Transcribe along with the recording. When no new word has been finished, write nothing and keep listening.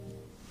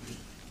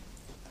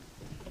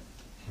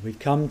We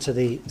come to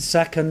the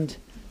second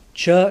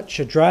church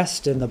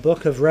addressed in the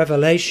book of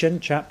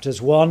Revelation,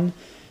 chapters 1,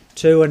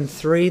 2 and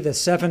 3, the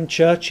 7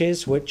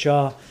 churches which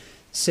are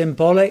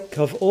symbolic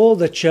of all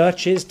the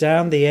churches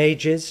down the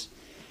ages.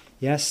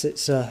 Yes,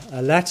 it's a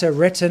letter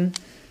written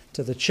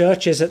to the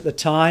churches at the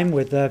time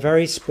with their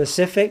very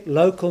specific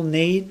local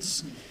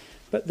needs,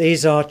 but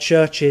these are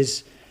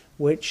churches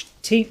which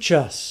teach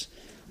us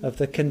of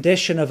the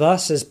condition of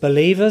us as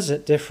believers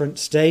at different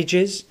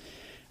stages,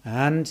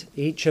 and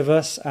each of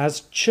us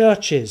as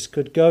churches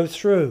could go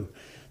through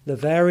the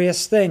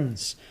various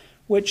things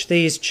which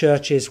these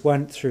churches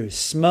went through.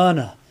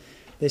 Smyrna,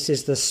 this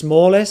is the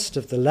smallest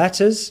of the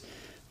letters,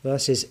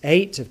 verses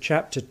 8 of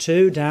chapter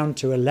 2 down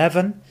to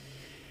 11.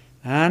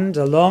 And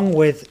along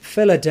with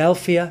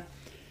Philadelphia,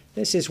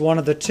 this is one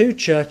of the 2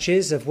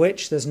 churches of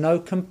which there's no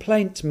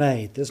complaint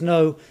made. There's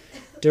no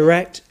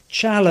direct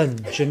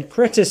challenge and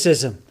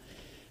criticism.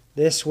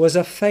 This was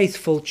a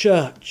faithful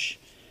church.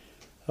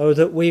 Oh,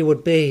 that we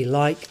would be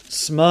like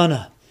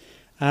Smyrna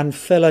and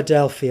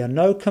Philadelphia.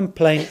 No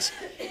complaint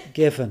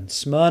given.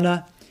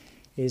 Smyrna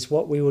is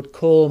what we would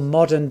call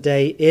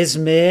modern-day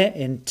Izmir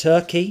in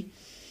Turkey.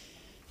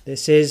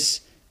 This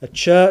is a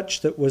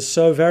church that was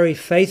so very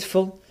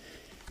faithful.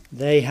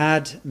 They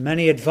had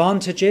many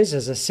advantages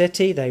as a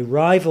city. They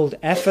rivaled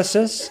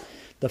Ephesus,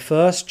 the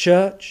first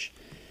church.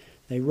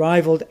 They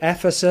rivaled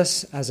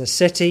Ephesus as a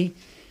city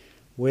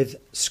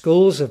with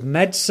schools of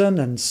medicine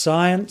and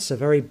science, a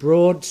very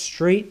broad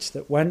street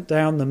that went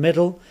down the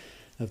middle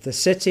of the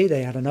city.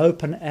 They had an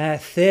open-air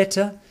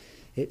theatre.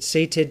 It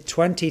seated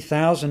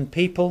 20,000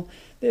 people.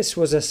 This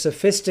was a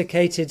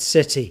sophisticated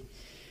city.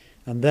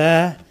 And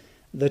there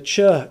the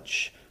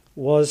church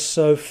was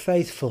so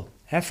faithful.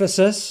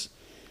 Ephesus,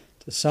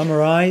 to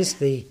summarize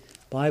the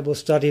Bible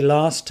study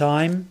last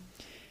time,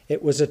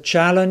 it was a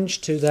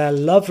challenge to their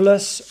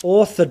loveless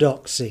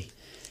orthodoxy.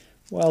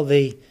 Well,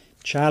 the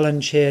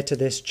challenge here to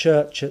this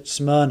church at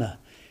Smyrna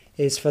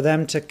is for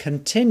them to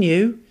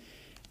continue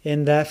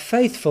in their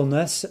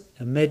faithfulness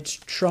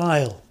amidst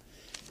trial.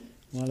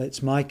 Well,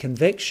 it's my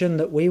conviction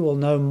that we will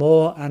know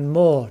more and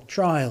more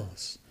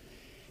trials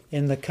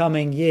in the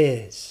coming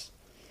years.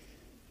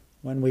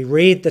 When we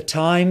read the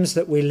times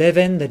that we live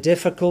in, the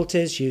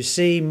difficulties, you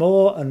see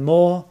more and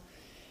more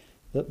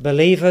that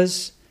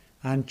believers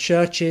and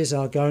churches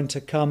are going to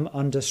come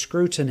under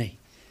scrutiny.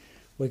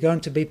 We're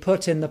going to be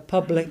put in the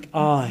public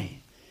eye,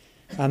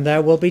 and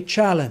there will be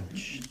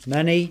challenge.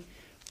 Many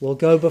will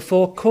go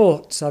before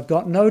courts. I've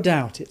got no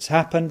doubt it's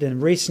happened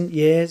in recent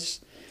years,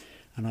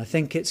 and I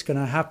think it's going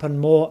to happen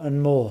more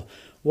and more.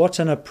 What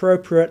an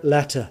appropriate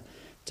letter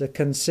to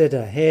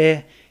consider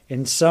here.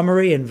 In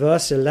summary, in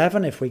verse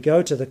 11, if we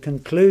go to the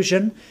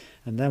conclusion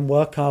and then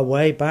work our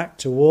way back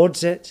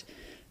towards it,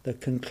 the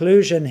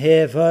conclusion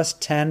here, verse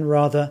 10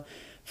 rather,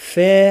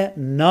 fear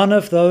none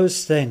of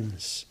those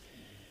things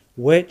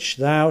which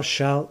thou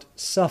shalt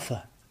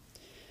suffer.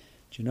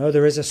 Do you know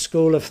there is a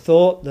school of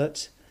thought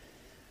that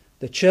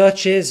the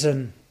churches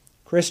and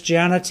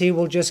Christianity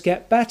will just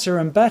get better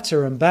and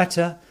better and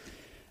better,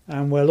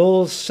 and we'll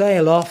all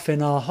sail off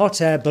in our hot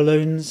air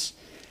balloons,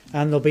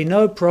 and there'll be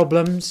no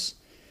problems,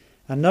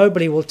 and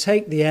nobody will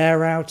take the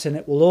air out, and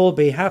it will all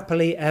be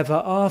happily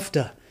ever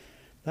after.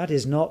 That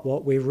is not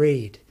what we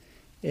read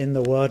in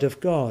the Word of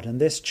God.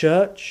 And this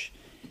church,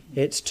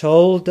 it's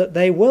told that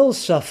they will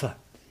suffer.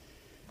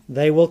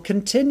 They will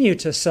continue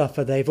to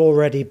suffer. They've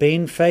already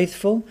been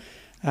faithful,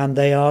 and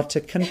they are to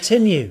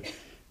continue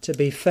to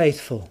be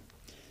faithful.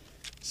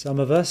 Some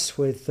of us,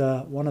 with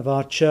one of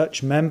our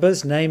church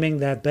members naming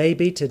their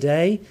baby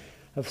today,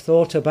 have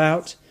thought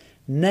about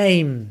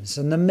names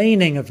and the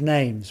meaning of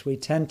names. We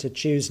tend to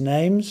choose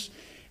names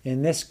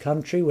in this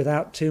country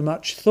without too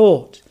much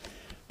thought.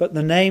 But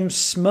the name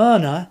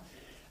Smyrna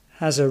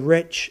has a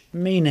rich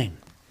meaning.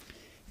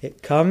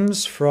 It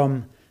comes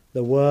from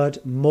the word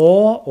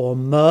more or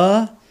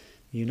myrrh.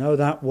 You know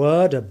that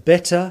word, a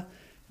bitter,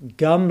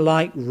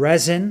 gum-like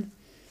resin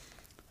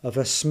of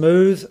a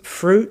smooth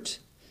fruit.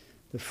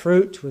 The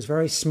fruit was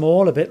very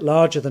small, a bit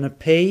larger than a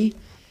pea.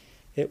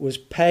 It was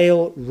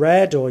pale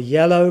red or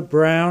yellow,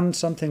 brown,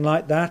 something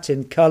like that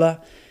in colour.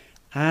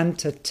 And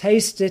to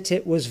taste it,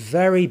 it was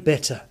very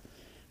bitter.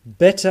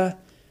 Bitter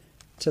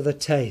to the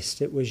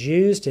taste. It was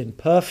used in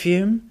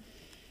perfume,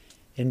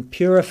 in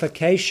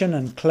purification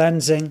and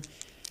cleansing,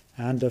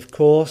 and of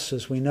course,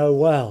 as we know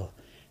well,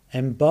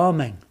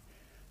 embalming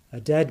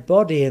a dead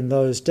body in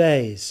those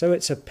days. So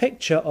it's a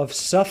picture of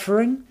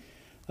suffering,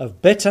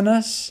 of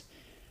bitterness,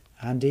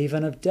 and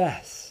even of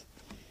death.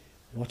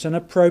 What an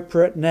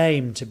appropriate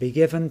name to be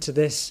given to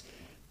this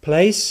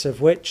place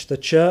of which the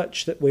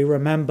church that we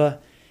remember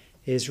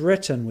is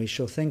written. We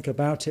shall think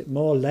about it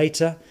more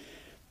later.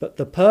 But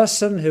the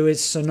person who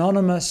is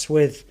synonymous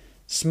with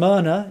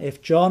Smyrna,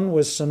 if John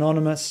was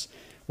synonymous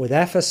with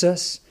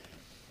Ephesus,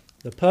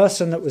 the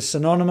person that was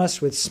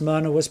synonymous with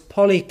Smyrna was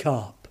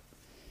Polycarp,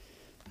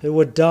 who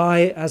would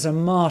die as a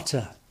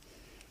martyr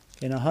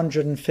in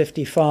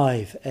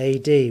 155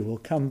 AD.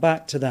 We'll come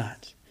back to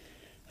that.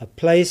 A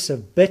place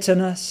of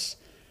bitterness,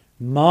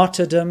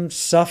 martyrdom,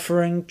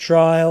 suffering,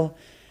 trial,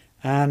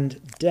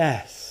 and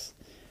death.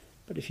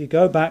 But if you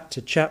go back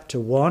to chapter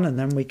 1 and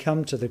then we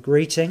come to the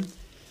greeting,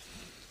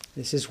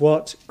 this is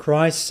what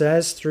Christ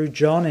says through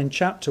John in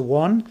chapter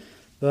 1,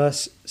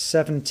 verse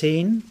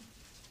 17.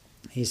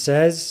 He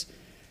says,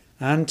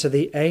 and to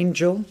the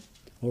angel,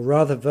 or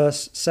rather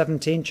verse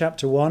 17,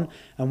 chapter 1,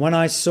 and when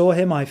I saw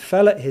him, I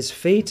fell at his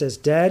feet as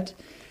dead,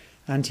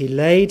 and he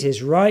laid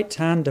his right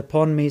hand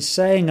upon me,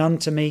 saying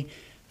unto me,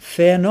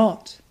 fear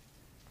not.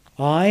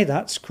 I,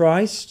 that's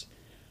Christ,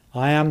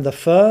 I am the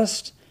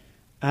first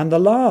and the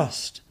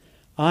last.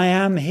 I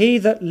am he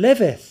that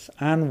liveth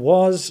and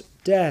was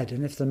dead.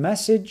 And if the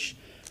message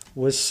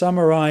was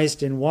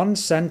summarized in one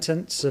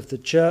sentence of the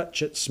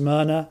church at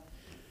Smyrna,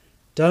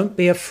 don't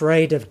be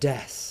afraid of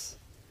death.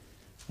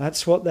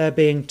 That's what they're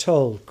being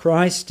told.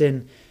 Christ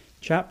in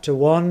chapter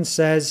 1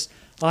 says,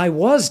 I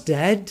was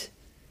dead,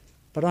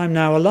 but I'm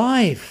now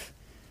alive.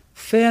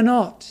 Fear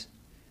not.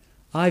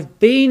 I've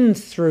been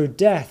through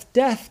death.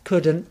 Death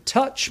couldn't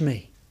touch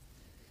me.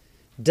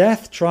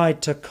 Death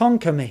tried to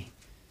conquer me.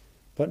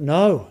 But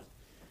no,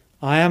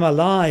 I am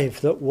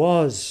alive that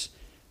was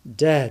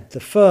dead, the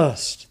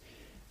first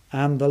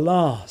and the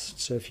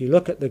last. So if you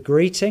look at the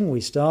greeting,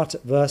 we start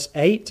at verse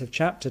 8 of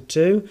chapter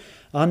 2.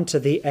 Unto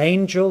the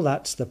angel,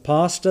 that's the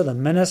pastor, the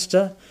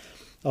minister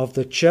of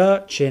the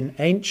church in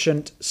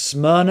ancient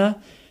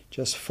Smyrna,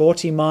 just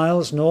 40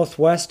 miles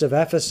northwest of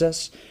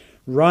Ephesus,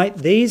 write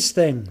these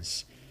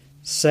things,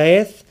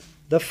 saith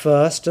the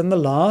first and the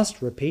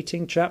last,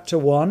 repeating chapter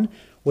 1,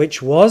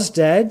 which was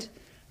dead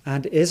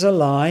and is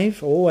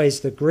alive.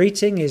 Always the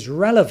greeting is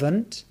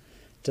relevant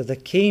to the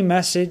key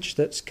message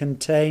that's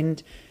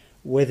contained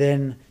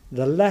within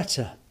the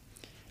letter.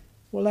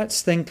 Well,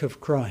 let's think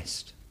of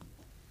Christ.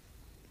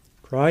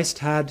 Christ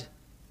had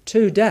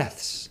two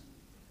deaths.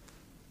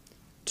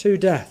 Two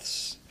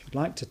deaths. If you'd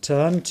like to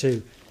turn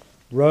to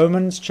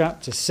Romans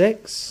chapter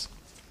 6,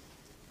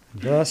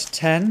 verse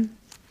 10,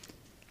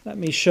 let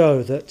me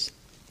show that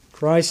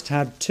Christ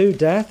had two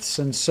deaths,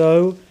 and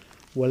so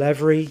will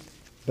every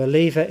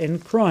believer in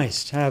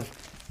Christ have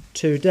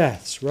two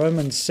deaths.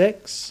 Romans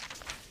 6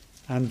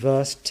 and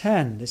verse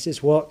 10. This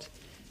is what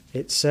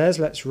it says.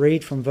 Let's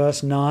read from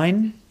verse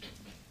 9,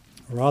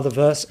 or rather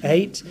verse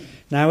 8.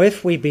 Now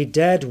if we be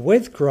dead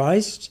with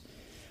Christ,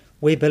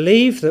 we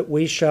believe that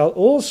we shall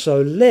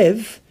also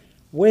live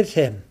with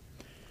him,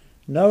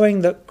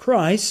 knowing that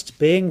Christ,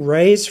 being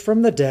raised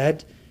from the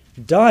dead,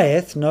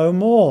 dieth no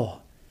more.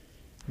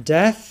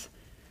 Death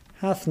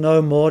hath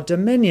no more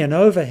dominion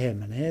over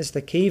him. And here's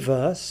the key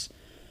verse.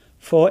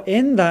 For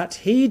in that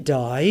he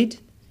died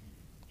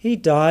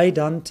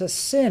unto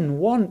sin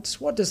once.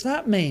 What does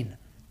that mean?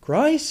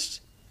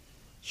 Christ?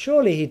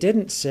 Surely he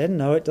didn't sin.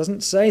 No, it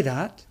doesn't say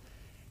that.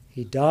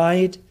 He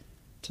died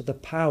to the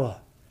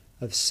power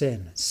of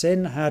sin.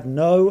 Sin had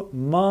no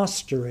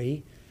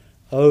mastery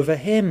over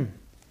him.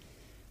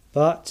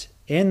 But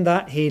in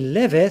that he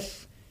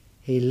liveth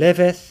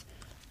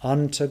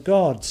unto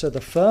God. So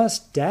the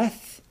first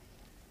death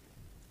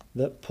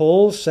that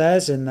Paul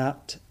says in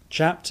that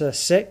chapter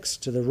 6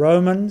 to the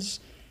Romans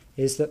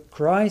is that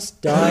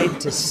Christ died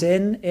to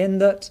sin, in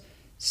that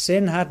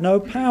sin had no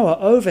power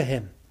over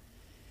him.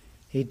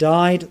 He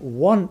died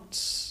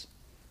once.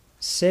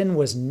 Sin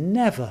was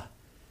never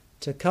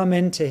to come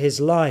into his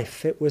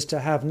life. It was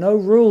to have no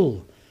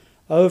rule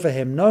over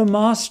him, no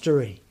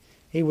mastery.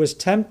 He was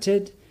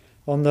tempted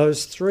on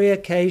those 3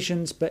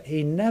 occasions, but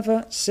he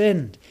never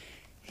sinned.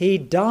 He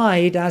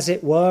died, as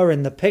it were,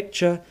 in the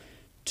picture,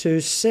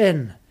 to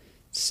sin.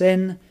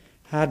 Sin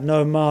had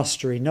no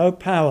mastery, no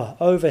power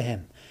over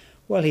him.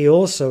 Well, he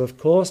also, of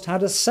course,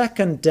 had a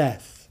second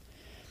death,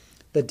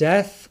 the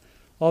death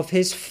of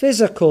his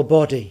physical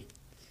body.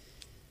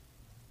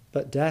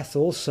 But death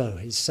also,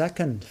 his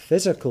second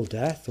physical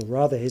death, or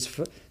rather his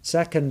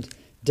second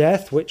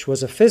death, which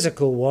was a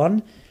physical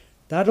one,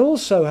 that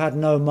also had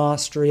no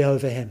mastery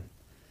over him.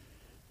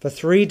 For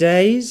 3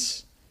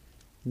 days,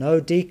 no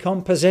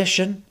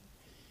decomposition,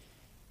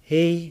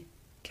 he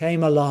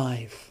came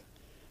alive.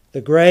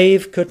 The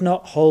grave could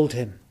not hold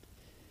him.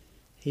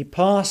 He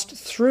passed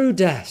through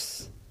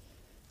death.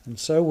 And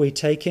so we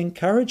take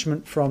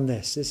encouragement from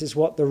this. This is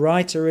what the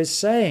writer is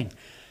saying.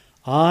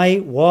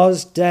 I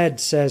was dead,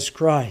 says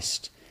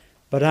Christ,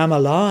 but am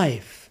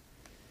alive.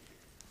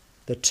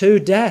 The 2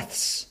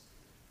 deaths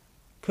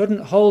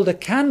couldn't hold a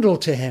candle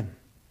to him.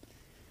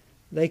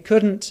 They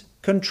couldn't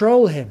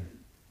control him.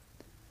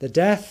 The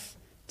death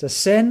to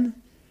sin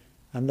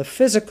and the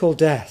physical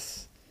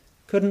death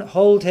couldn't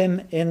hold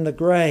him in the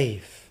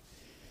grave.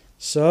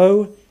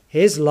 So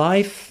his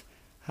life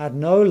had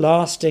no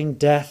lasting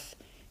death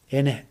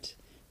in it.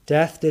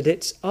 Death did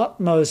its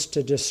utmost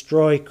to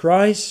destroy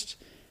Christ,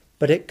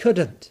 but it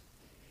couldn't.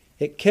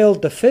 It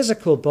killed the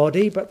physical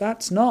body, but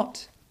that's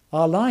not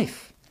our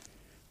life.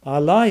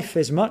 Our life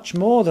is much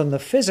more than the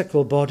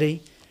physical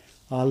body.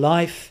 Our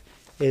life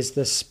is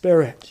the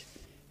spirit.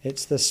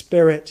 It's the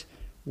spirit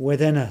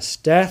within us.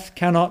 Death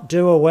cannot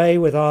do away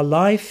with our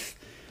life,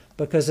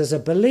 because as a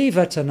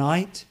believer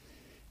tonight,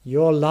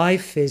 your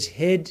life is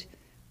hid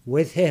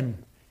with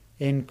him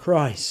in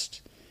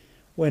Christ.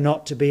 We're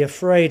not to be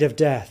afraid of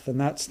death, and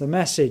that's the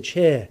message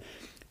here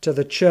to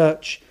the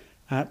church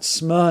at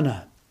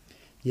Smyrna.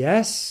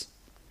 Yes,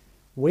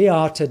 we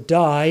are to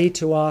die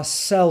to our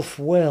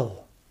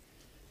self-will.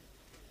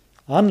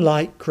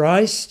 Unlike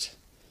Christ,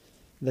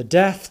 the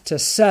death to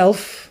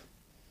self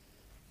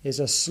is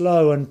a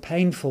slow and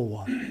painful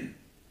one.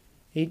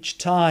 Each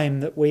time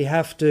that we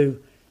have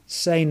to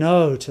say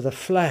no to the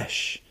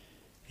flesh,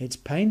 it's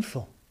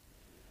painful.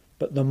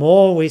 But the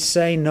more we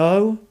say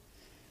no,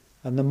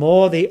 and the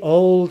more the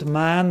old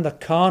man, the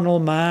carnal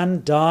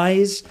man,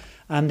 dies,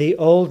 and the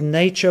old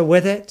nature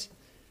with it,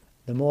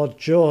 the more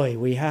joy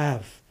we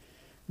have,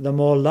 the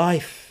more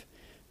life,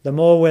 the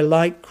more we're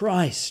like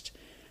Christ.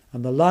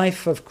 And the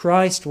life of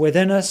Christ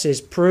within us is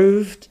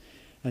proved,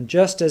 and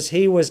just as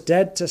he was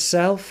dead to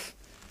self,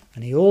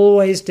 and he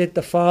always did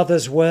the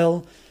Father's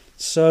will,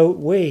 so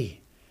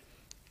we,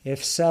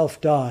 if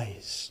self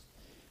dies,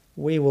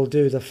 we will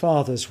do the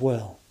Father's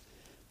will.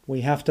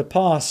 We have to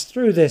pass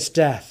through this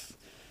death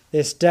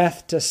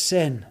to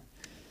sin.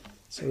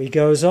 So he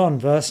goes on,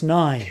 verse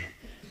 9.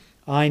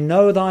 I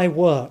know thy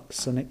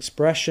works, an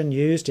expression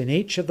used in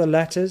each of the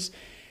letters.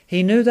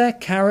 He knew their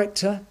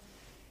character,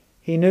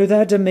 he knew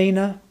their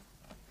demeanour,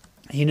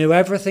 he knew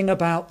everything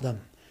about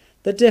them,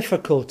 the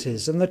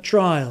difficulties and the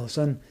trials,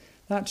 and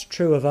that's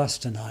true of us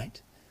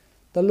tonight.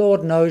 The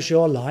Lord knows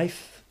your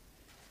life,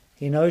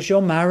 he knows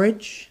your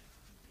marriage,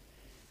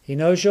 he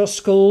knows your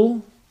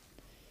school,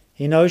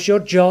 he knows your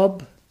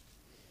job,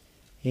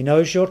 he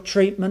knows your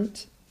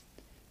treatment,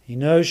 he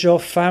knows your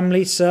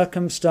family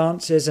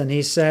circumstances, and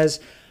he says,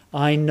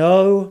 I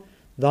know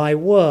thy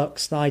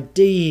works, thy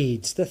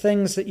deeds, the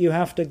things that you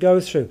have to go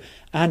through,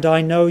 and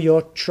I know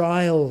your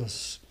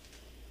trials,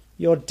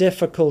 your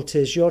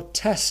difficulties, your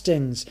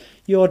testings,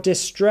 your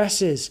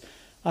distresses,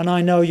 and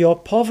I know your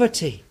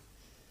poverty.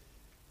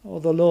 Oh,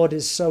 the Lord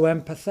is so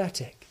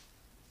empathetic.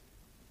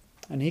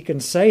 And he can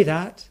say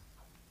that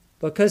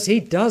because he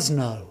does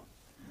know.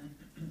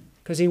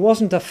 Because he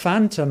wasn't a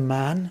phantom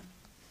man.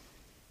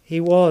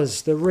 He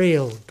was the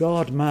real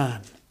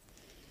God-man.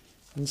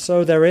 And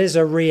so there is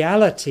a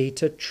reality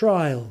to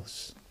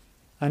trials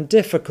and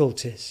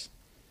difficulties.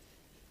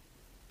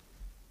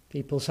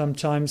 People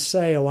sometimes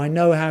say, oh, I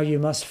know how you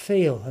must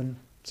feel, and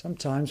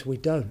sometimes we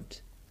don't.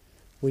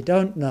 We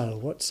don't know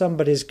what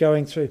somebody's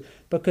going through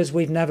because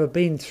we've never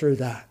been through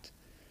that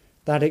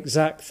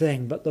exact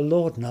thing, but the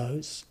Lord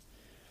knows.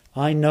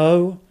 I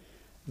know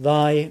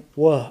thy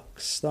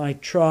works, thy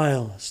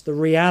trials, the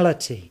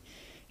reality.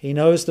 He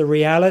knows the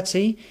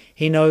reality,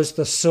 he knows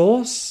the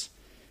source.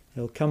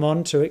 He'll come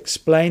on to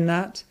explain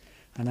that,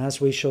 and as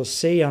we shall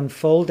see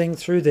unfolding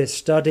through this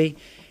study,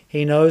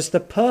 he knows the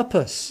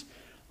purpose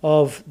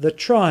of the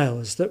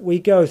trials that we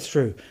go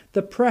through,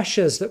 the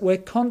pressures that we're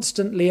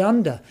constantly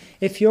under.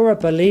 If you're a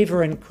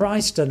believer in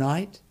Christ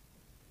tonight,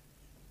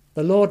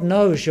 the Lord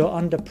knows you're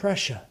under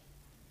pressure.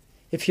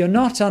 If you're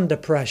not under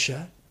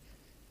pressure,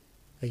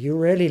 are you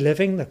really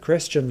living the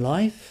Christian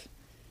life?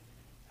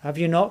 Have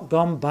you not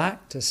gone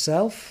back to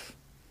self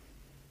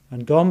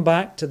and gone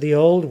back to the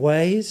old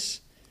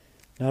ways?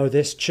 No,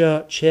 this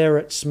church here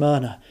at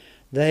Smyrna,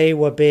 they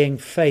were being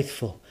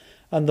faithful,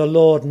 and the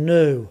Lord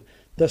knew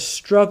the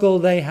struggle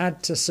they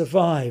had to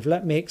survive.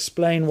 Let me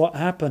explain what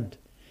happened.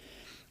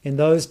 In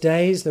those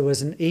days, there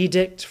was an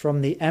edict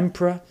from the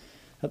emperor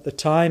at the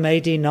time,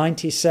 AD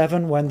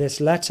 97, when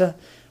this letter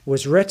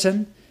was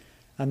written,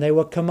 and they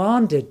were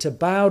commanded to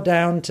bow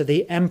down to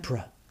the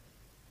emperor.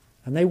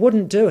 And they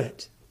wouldn't do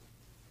it.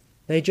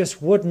 They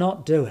just would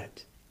not do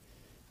it.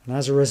 And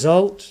as a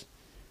result,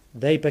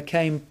 they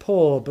became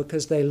poor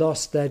because they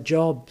lost their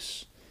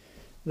jobs.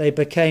 They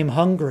became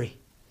hungry.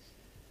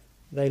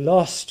 They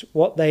lost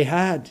what they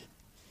had.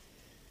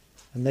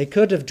 And they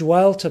could have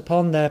dwelt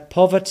upon their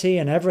poverty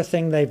and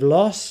everything they've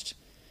lost.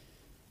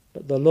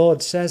 But the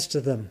Lord says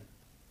to them,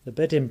 the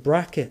bit in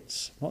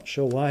brackets, not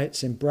sure why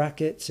it's in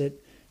brackets,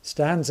 it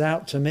stands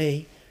out to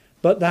me,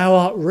 but thou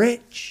art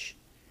rich.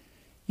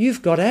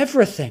 You've got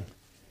everything.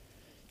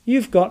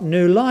 You've got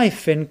new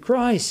life in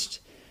Christ.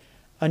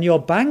 And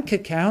your bank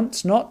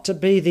account's not to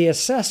be the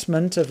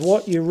assessment of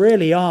what you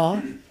really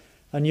are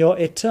and your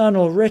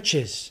eternal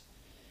riches.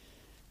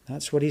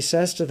 That's what he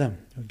says to them.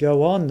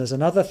 Go on, there's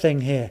another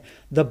thing here.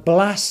 The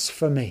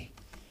blasphemy.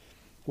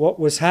 What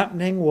was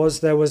happening was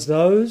there was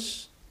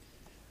those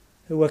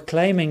who were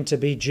claiming to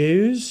be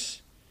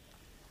Jews,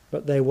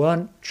 but they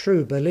weren't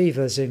true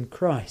believers in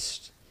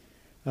Christ.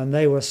 And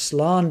they were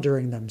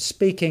slandering them,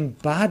 speaking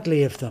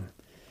badly of them.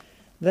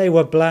 They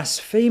were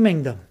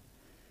blaspheming them.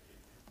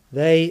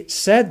 They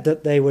said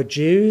that they were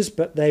Jews,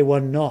 but they were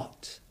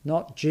not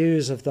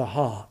Jews of the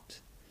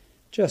heart,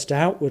 just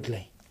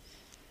outwardly.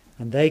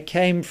 And they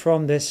came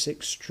from this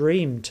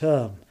extreme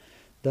term,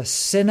 the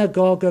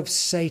synagogue of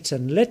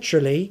Satan.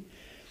 Literally,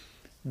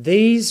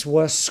 these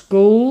were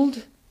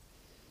schooled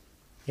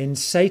in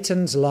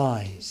Satan's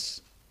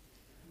lies.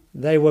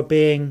 They were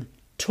being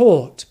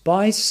taught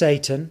by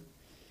Satan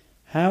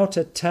how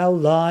to tell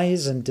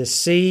lies and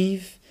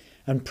deceive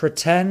and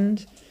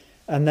pretend,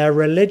 and their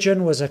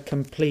religion was a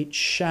complete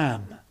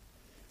sham,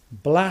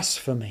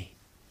 blasphemy.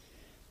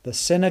 the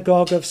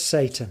synagogue of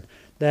Satan.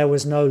 There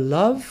was no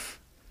love,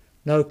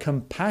 no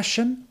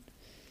compassion.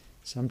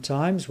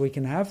 Sometimes we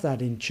can have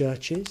that in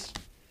churches.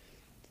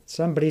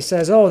 Somebody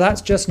says, oh,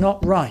 that's just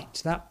not right.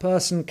 That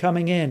person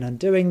coming in and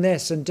doing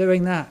this and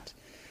doing that.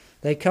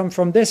 They come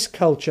from this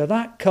culture,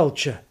 that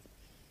culture.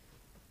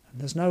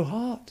 And there's no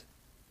heart,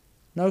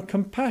 no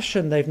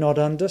compassion. They've not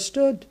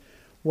understood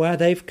where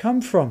they've come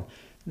from.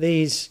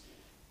 These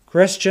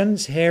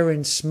Christians here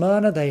in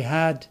Smyrna, they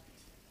had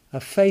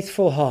a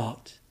faithful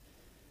heart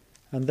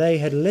and they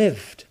had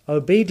lived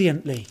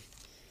obediently.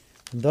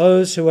 And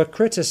those who were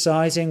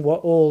criticizing were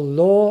all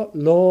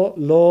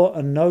law,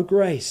 and no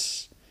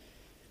grace.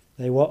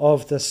 They were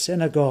of the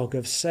synagogue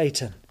of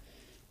Satan,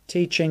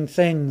 teaching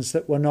things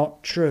that were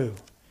not true.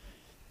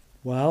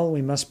 Well,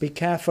 we must be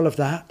careful of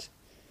that,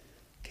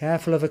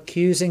 careful of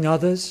accusing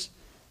others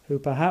who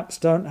perhaps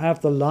don't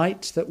have the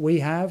light that we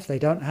have. They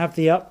don't have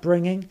the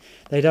upbringing,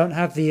 they don't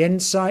have the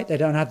insight, they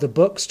don't have the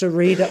books to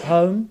read at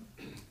home.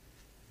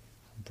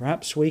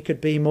 Perhaps we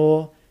could be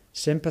more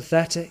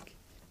sympathetic,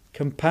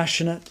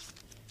 compassionate,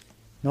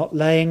 not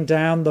laying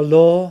down the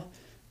law,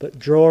 but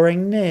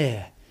drawing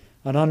near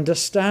and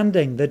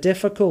understanding the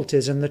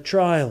difficulties and the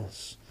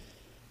trials.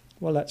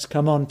 Well, let's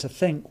come on to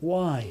think,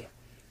 why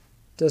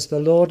does the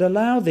Lord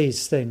allow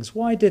these things?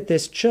 Why did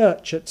this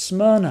church at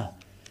Smyrna,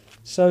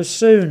 so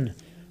soon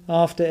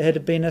after it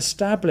had been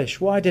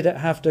established, why did it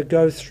have to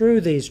go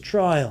through these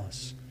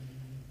trials?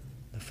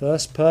 The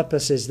first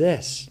purpose is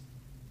this: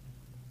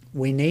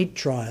 we need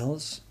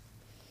trials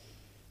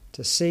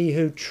to see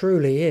who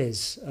truly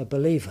is a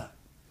believer,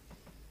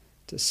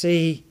 to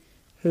see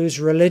whose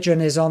religion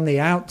is on the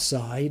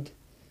outside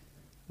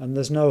and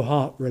there's no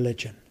heart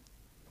religion,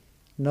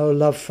 no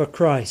love for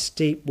Christ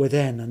deep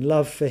within and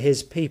love for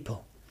his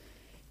people.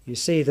 You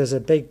see, there's a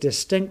big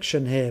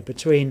distinction here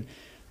between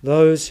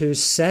those who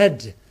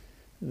said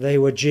they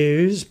were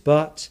Jews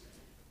but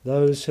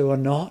those who are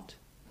not,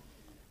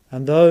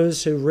 and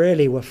those who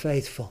really were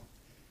faithful,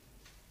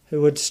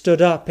 who had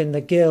stood up in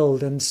the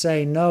guild and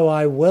say, no,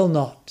 I will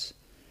not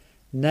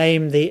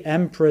name the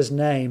emperor's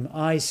name.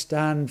 I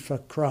stand for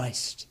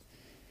Christ,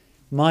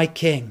 my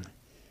King,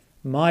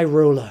 my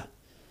ruler,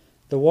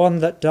 the one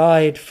that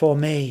died for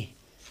me,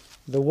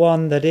 the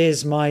one that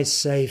is my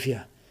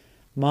Saviour,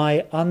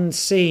 my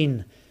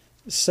unseen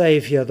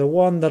Saviour, the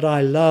one that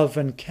I love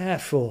and care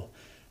for.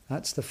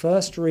 That's the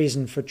first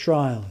reason for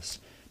trials,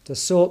 to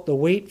sort the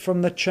wheat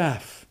from the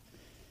chaff.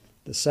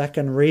 The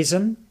second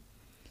reason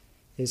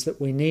is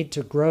that we need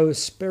to grow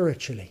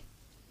spiritually.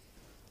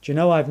 Do you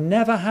know, I've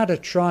never had a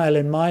trial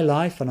in my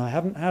life, and I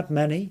haven't had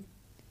many,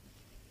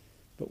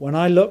 but when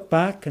I look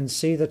back and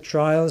see the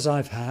trials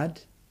I've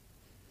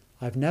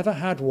never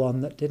had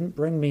one that didn't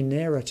bring me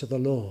nearer to the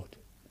Lord,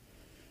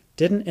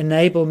 didn't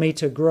enable me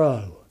to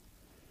grow,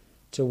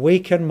 to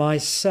weaken my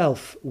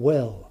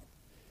self-will,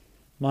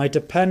 my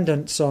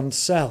dependence on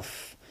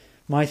self,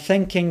 my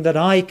thinking that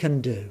I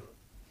can do.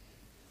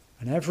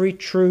 And every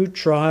true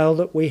trial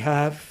that we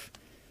have,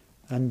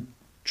 and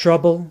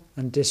trouble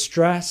and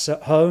distress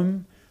at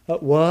home,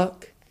 at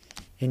work,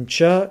 in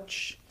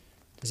church,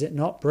 does it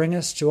not bring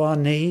us to our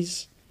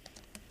knees?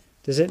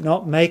 Does it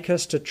not make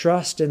us to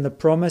trust in the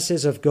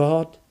promises of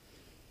God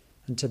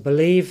and to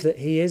believe that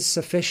he is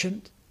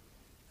sufficient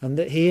and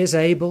that he is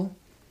able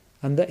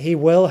and that he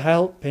will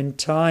help in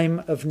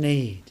time of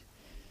need?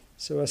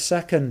 So a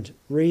second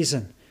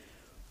reason.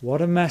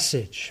 What a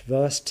message.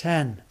 Verse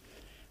 10.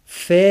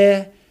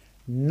 Fear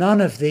none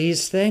of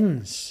these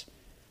things,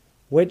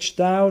 which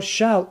thou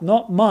shalt,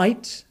 not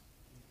might,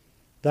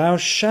 thou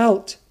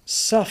shalt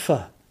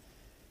suffer.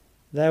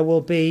 There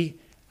will be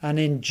an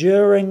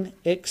enduring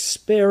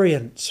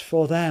experience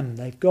for them.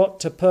 They've got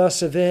to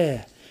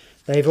persevere.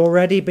 They've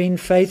already been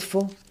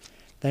faithful.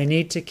 They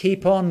need to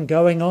keep on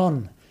going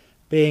on,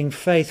 being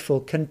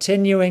faithful,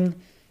 continuing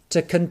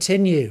to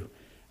continue,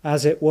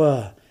 as it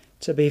were,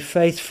 to be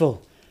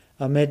faithful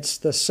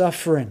amidst the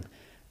suffering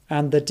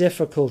and the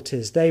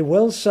difficulties. They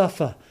will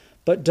suffer,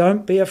 but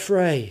don't be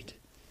afraid.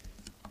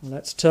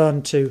 Let's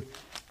turn to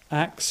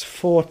Acts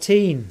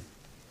 14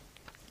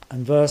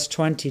 and verse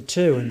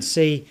 22 and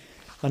see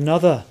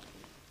another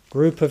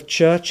group of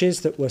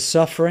churches that were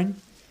suffering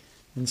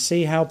and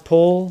see how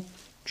Paul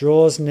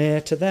draws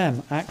near to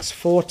them. Acts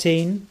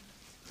 14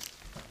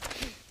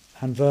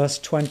 and verse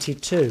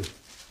 22.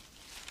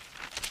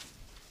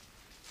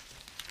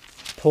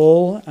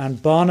 Paul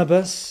and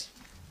Barnabas,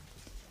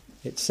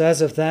 it says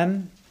of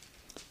them,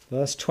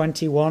 verse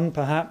 21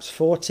 perhaps,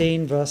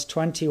 14 verse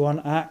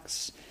 21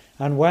 Acts,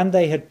 and when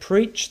they had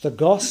preached the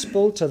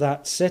gospel to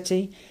that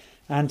city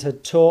and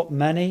had taught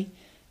many,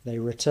 they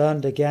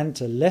returned again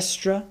to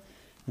Lystra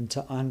and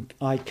to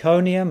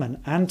Iconium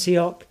and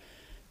Antioch,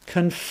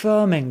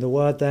 confirming, the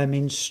word there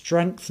means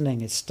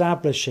strengthening,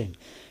 establishing,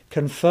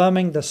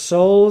 confirming the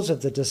souls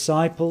of the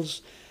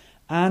disciples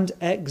and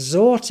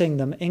exhorting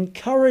them,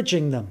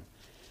 encouraging them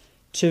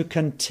to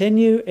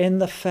continue in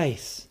the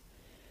faith,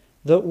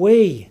 that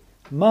we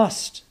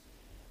must,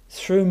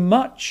 through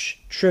much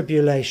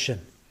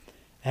tribulation,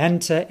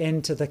 enter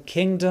into the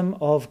kingdom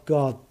of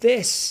God.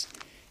 This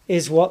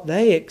is what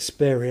they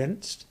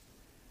experienced,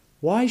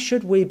 why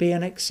should we be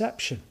an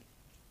exception?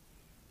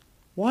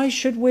 Why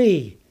should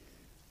we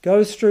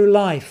go through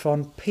life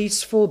on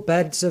peaceful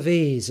beds of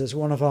ease, as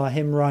one of our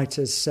hymn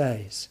writers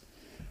says,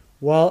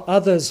 while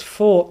others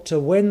fought to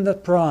win the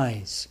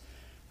prize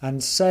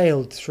and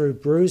sailed through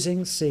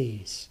bruising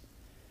seas?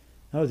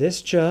 No,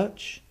 this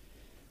church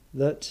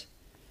that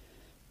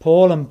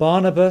Paul and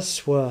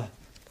Barnabas were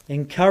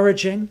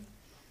encouraging,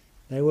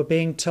 they were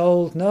being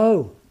told,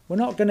 no, we're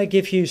not going to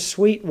give you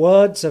sweet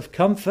words of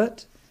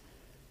comfort.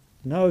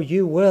 No,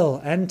 you will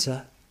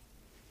enter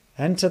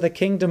the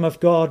kingdom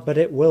of God, but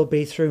it will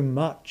be through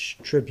much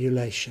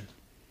tribulation.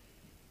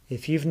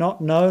 If you've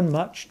not known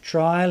much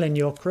trial in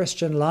your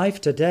Christian life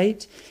to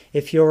date,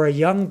 if you're a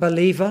young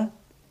believer,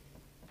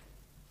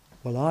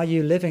 well, are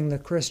you living the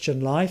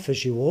Christian life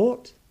as you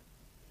ought?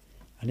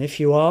 And if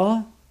you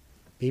are,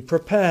 be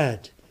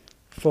prepared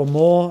for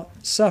more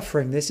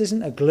suffering. This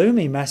isn't a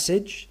gloomy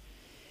message.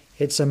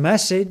 It's a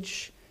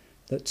message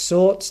that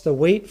sorts the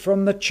wheat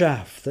from the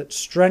chaff, that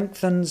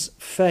strengthens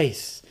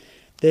faith.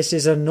 This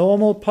is a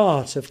normal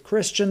part of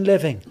Christian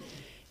living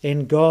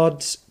in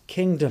God's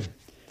kingdom,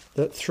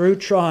 that through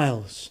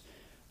trials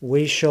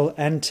we shall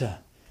enter.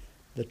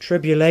 The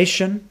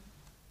tribulation,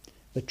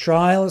 the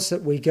trials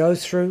that we go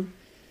through,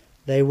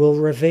 they will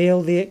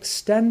reveal the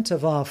extent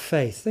of our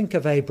faith. Think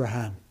of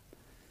Abraham.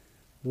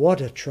 What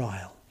a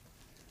trial.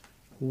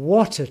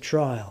 What a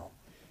trial.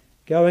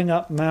 Going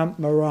up Mount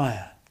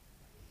Moriah.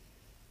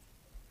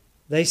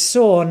 They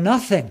saw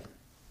nothing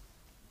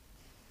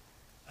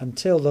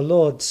until the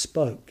Lord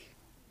spoke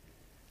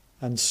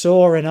and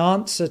saw in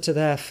answer to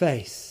their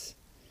faith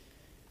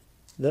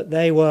that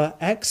they were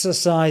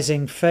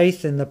exercising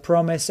faith in the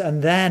promise,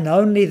 and then,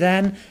 only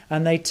then,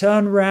 and they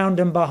turned round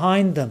and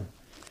behind them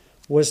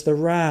was the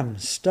ram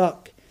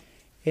stuck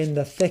in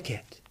the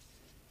thicket,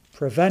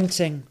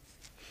 preventing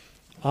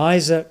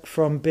Isaac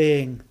from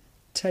being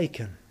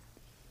taken.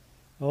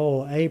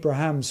 Oh,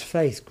 Abraham's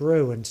faith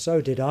grew, and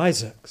so did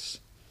Isaac's.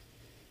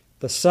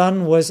 The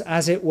son was,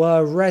 as it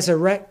were,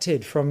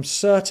 resurrected from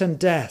certain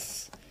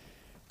death,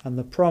 and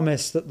the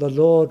promise that the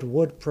Lord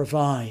would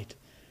provide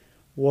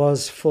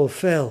was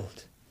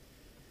fulfilled.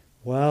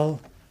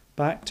 Well,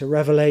 back to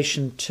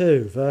Revelation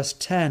 2, verse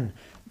 10.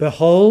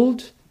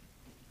 Behold,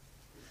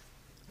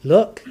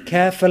 look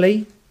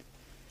carefully,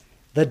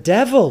 the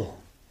devil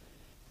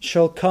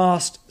shall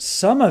cast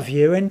some of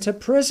you into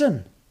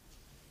prison.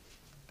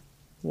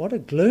 What a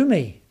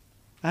gloomy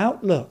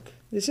outlook.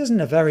 This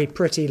isn't a very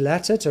pretty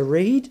letter to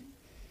read.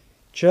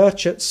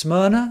 Church at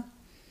Smyrna,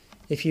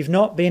 if you've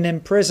not been in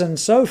prison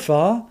so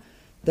far,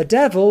 the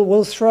devil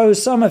will throw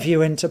some of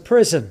you into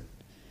prison,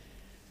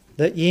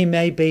 that ye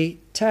may be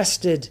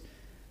tested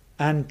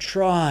and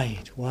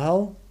tried.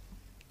 Well,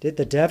 did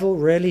the devil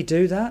really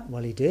do that?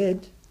 Well, he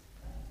did.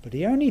 But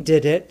he only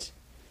did it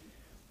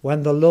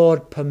when the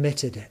Lord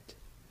permitted it.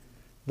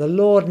 The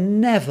Lord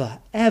never,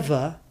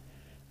 ever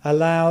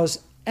allows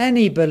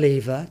any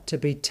believer to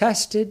be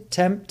tested,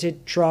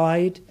 tempted,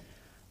 tried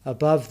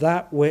above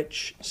that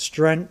which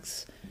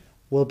strength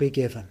will be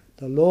given.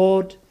 The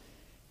Lord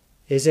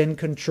is in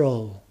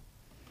control.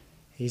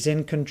 He's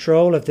in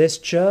control of this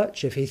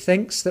church. If he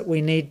thinks that we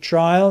need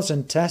trials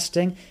and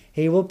testing,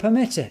 he will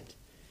permit it.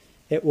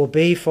 It will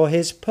be for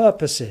his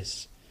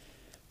purposes.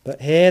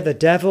 But here the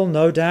devil,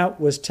 no doubt,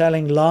 was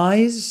telling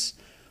lies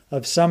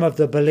of some of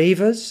the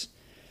believers,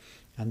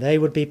 and they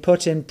would be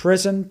put in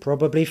prison,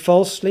 probably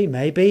falsely,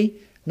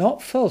 maybe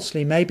not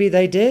falsely, maybe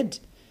they did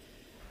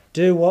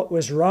do what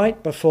was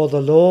right before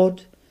the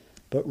Lord,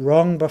 but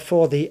wrong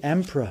before the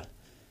emperor,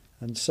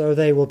 and so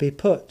they will be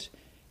put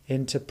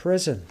into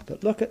prison.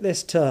 But look at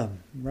this term.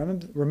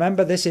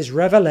 Remember, this is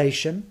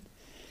Revelation.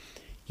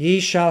 Ye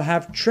shall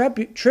have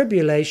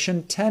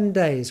tribulation 10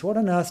 days. What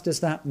on earth does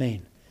that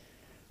mean?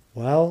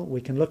 Well, we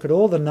can look at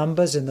all the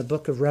numbers in the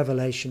book of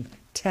Revelation.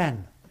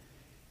 10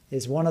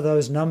 is one of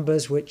those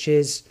numbers which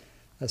is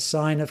a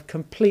sign of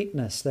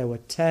completeness. There were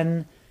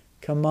 10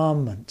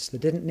 commandments. There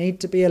didn't need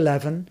to be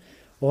 11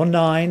 or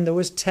 9. There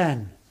was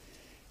 10.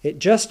 It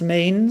just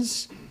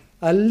means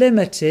a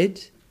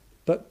limited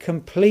but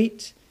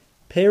complete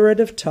period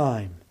of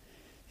time.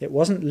 It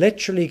wasn't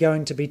literally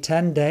going to be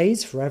 10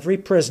 days for every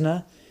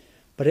prisoner,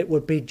 but it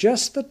would be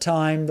just the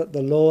time that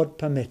the Lord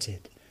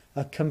permitted.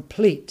 A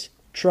complete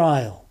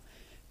trial.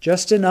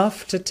 Just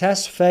enough to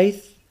test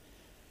faith,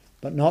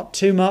 but not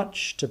too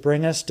much to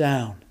bring us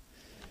down.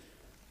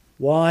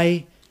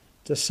 Why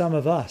do some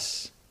of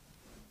us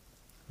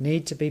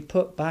need to be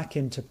put back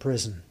into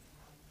prison?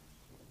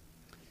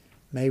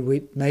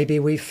 Maybe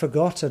we've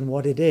forgotten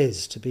what it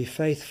is to be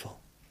faithful,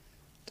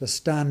 to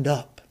stand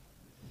up.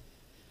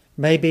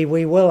 Maybe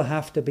we will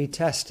have to be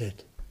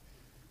tested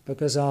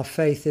because our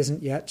faith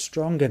isn't yet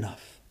strong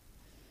enough.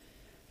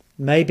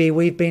 Maybe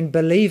we've been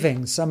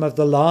believing some of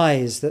the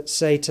lies that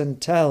Satan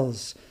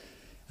tells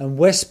and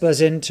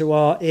whispers into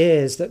our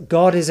ears that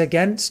God is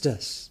against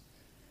us.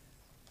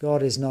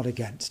 God is not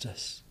against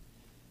us.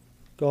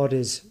 God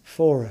is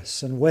for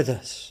us and with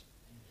us.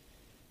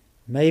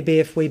 Maybe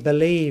if we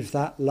believe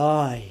that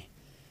lie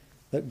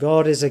that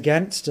God is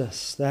against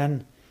us,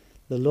 then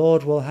the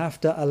Lord will have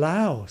to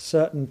allow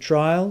certain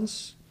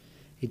trials.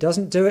 He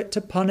doesn't do it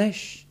to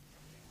punish.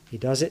 He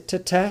does it to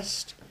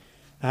test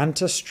and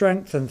to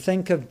strengthen.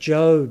 Think of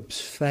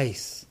Job's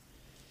faith,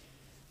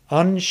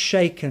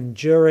 unshaken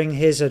during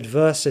his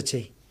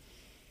adversity.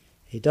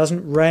 He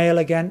doesn't rail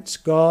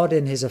against God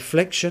in his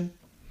affliction.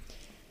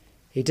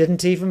 He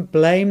didn't even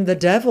blame the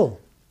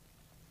devil.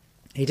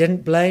 He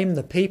didn't blame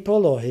the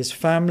people or his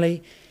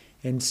family.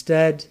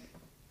 Instead,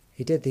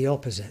 he did the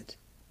opposite.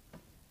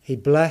 He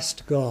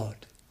blessed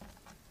God.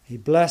 He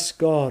blessed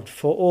God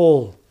for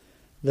all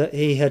that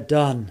he had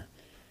done.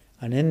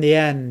 And in the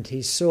end,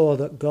 he saw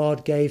that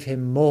God gave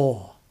him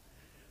more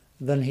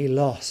than he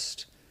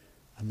lost.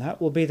 And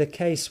that will be the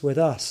case with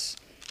us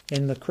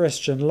in the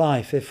Christian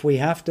life. If we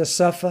have to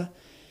suffer,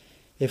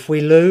 if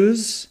we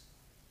lose,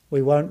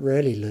 we won't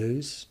really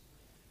lose.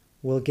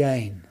 We'll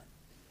gain.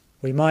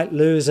 We might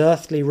lose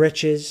earthly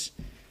riches,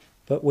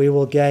 but we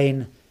will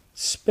gain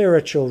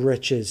spiritual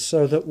riches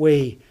so that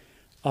we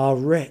are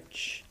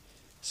rich.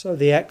 So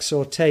the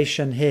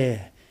exhortation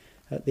here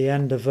at the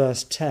end of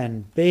verse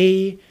 10,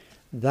 be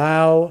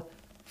thou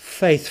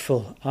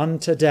faithful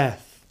unto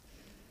death.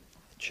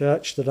 The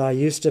church that I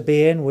used to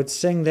be in would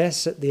sing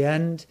this at the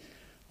end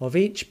of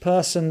each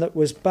person that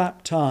was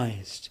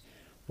baptized.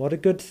 What a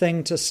good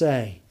thing to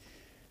say.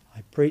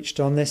 I preached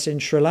on this in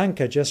Sri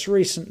Lanka just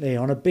recently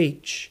on a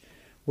beach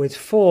with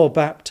 4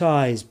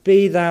 baptized.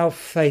 Be thou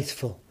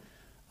faithful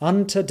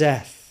unto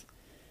death,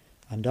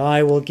 and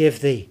I will give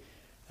thee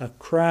a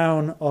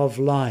crown of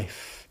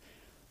life.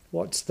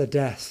 What's the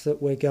death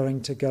that we're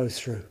going to go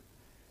through?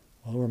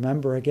 Well,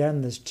 remember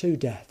again, there's 2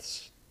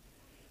 deaths.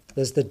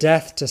 There's the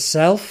death to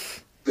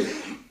self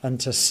and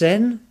to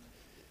sin.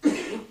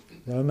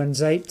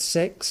 Romans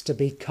 8:6, to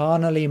be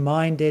carnally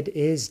minded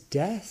is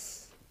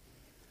death,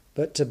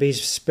 but to be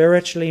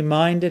spiritually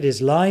minded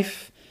is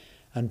life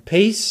and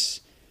peace.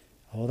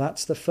 Oh,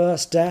 that's the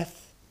first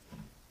death.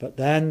 But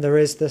then there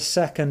is the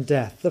second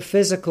death, the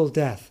physical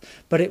death.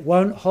 But it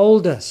won't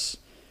hold us,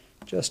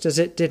 just as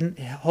it didn't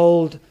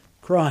hold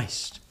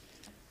Christ.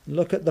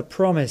 Look at the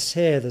promise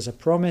here. There's a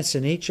promise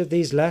in each of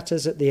these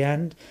letters at the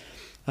end.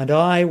 And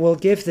I will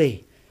give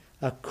thee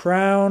a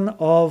crown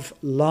of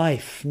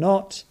life,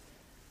 not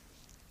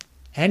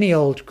any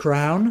old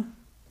crown,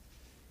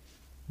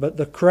 but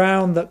the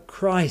crown that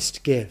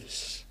Christ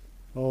gives.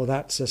 Oh,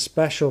 that's a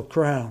special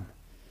crown.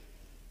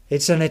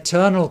 It's an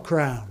eternal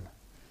crown,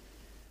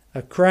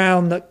 a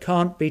crown that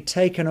can't be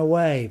taken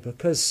away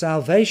because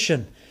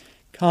salvation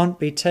can't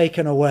be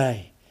taken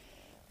away.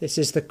 This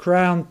is the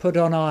crown put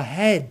on our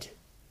head,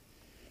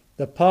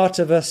 the part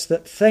of us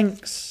that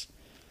thinks,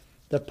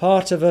 the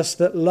part of us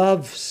that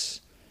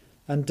loves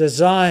and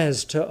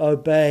desires to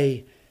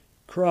obey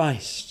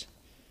Christ.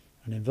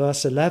 And in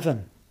verse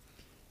 11,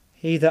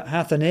 he that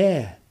hath an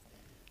ear,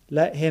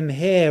 let him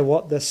hear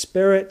what the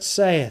Spirit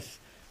saith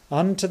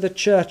unto the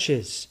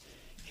churches.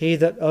 He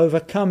that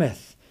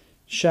overcometh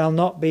shall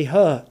not be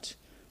hurt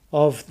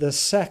of the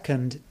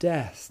second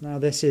death. Now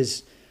this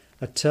is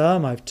a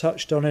term, I've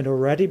touched on it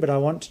already, but I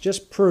want to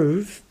just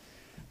prove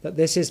that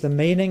this is the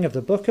meaning of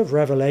the book of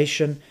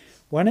Revelation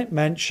when it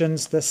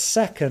mentions the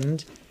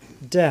second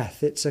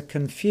death. It's a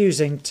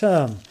confusing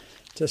term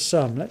to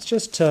some. Let's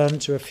just turn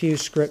to a few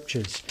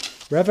scriptures.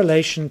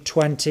 Revelation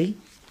 20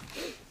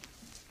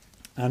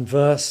 and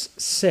verse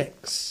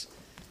 6.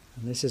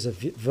 And this is a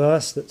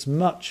verse that's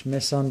much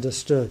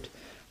misunderstood.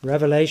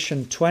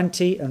 Revelation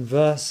 20 and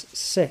verse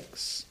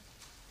 6.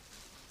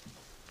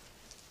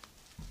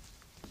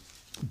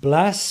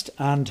 Blessed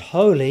and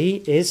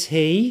holy is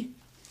he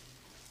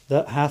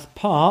that hath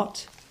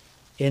part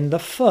in the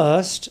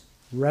first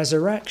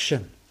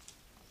resurrection.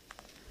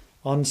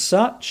 On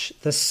such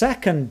the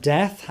second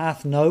death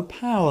hath no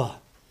power.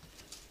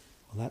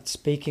 Well, that's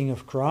speaking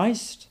of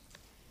Christ,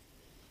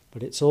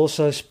 but it's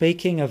also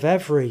speaking of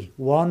every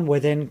one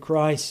within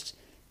Christ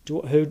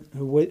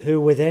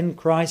who within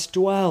Christ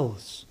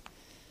dwells.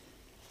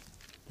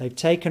 They've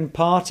taken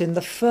part in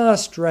the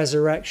first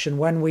resurrection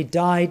when we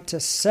died to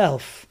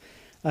self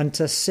and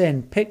to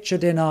sin,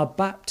 pictured in our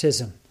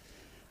baptism.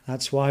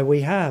 That's why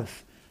we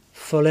have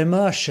full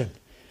immersion.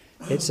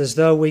 It's as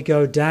though we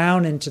go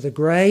down into the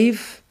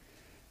grave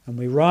and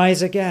we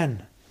rise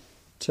again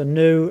to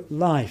new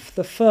life.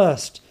 The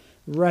first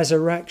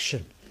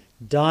resurrection,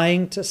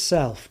 dying to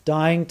self,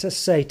 dying to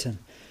Satan,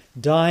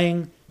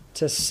 dying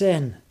to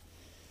sin.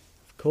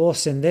 Of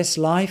course, in this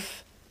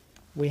life,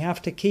 we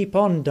have to keep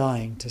on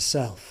dying to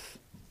self.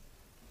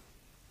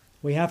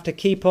 We have to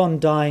keep on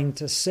dying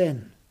to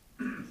sin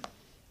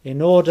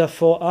in order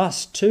for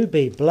us to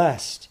be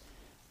blessed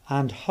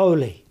and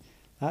holy.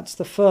 That's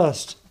the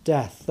first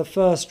death, the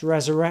first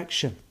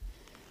resurrection.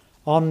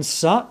 On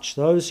such,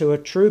 those who are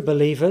true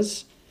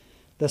believers,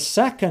 the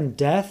second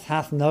death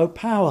hath no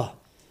power.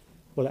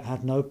 Well, it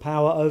had no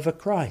power over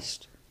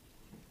Christ,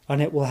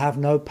 and it will have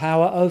no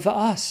power over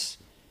us.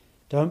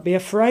 Don't be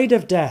afraid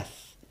of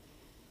death,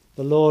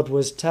 the Lord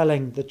was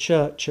telling the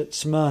church at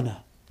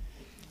Smyrna.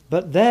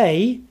 But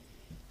they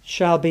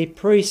shall be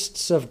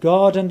priests of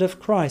God and of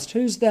Christ.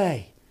 Who's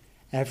they?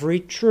 every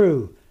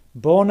true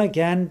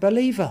born-again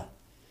believer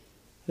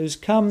who's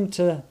come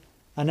to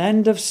an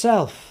end of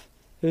self,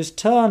 who's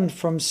turned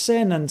from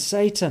sin and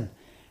Satan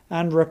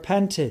and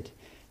repented.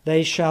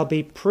 They shall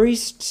be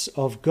priests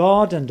of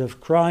God and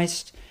of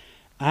Christ,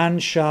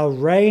 and shall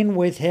reign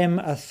with him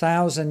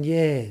 1,000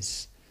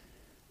 years.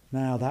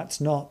 Now,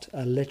 that's not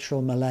a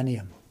literal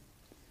millennium.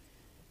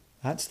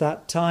 That's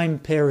that time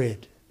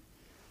period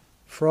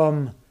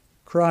from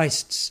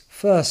Christ's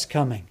first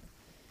coming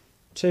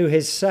to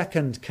his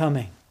second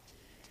coming.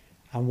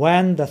 And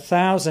when the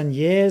 1,000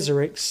 years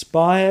are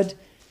expired,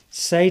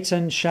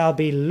 Satan shall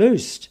be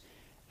loosed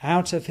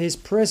out of his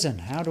prison.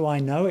 How do I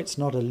know it's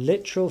not a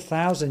literal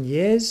 1,000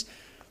 years?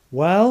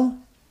 Well,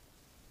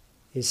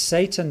 is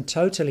Satan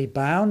totally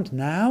bound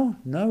now?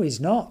 No, he's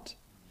not.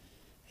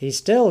 He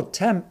still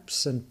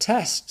tempts and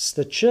tests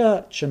the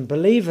church and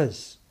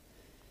believers.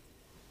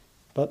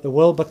 But there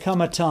will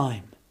become a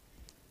time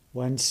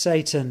when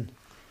Satan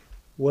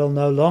will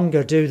no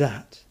longer do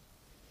that,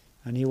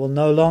 and he will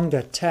no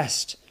longer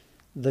test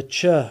the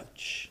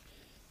church.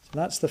 So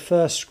that's the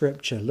first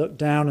scripture. Look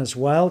down as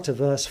well to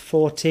verse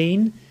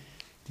 14.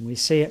 We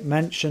see it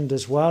mentioned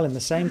as well in the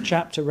same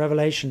chapter,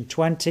 Revelation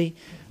 20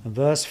 and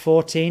verse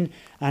 14.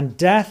 And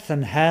death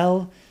and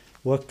hell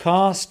were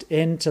cast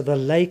into the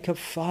lake of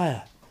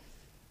fire.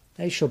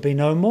 They shall be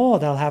no more.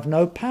 They'll have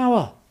no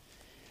power.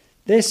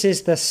 This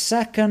is the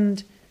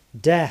second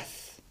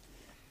death.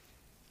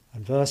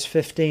 And verse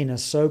 15, a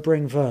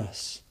sobering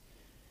verse.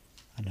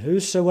 And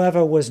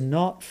whosoever was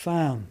not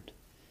found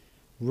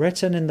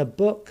written in the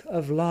book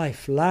of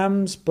life,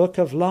 Lamb's book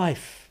of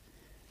life,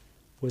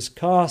 was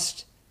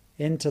cast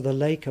into the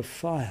lake of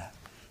fire.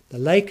 The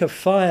lake of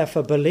fire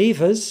for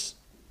believers.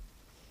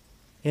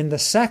 In the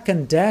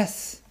second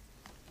death,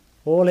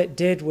 all it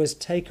did was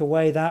take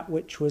away that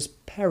which was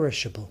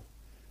perishable,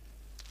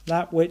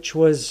 that which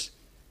was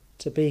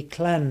to be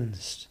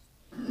cleansed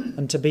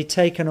and to be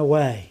taken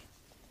away.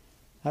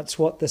 That's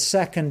what the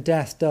second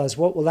death does.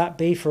 What will that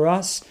be for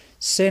us?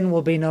 Sin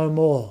will be no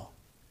more.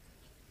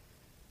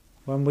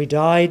 When we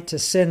died to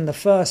sin the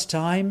first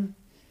time,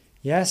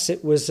 yes,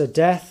 it was a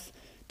death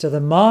to the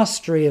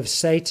mastery of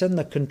Satan,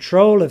 the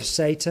control of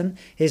Satan,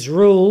 his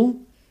rule.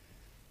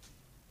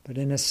 But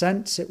in a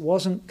sense, it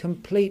wasn't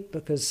complete,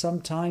 because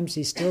sometimes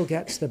he still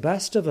gets the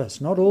best of us.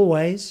 Not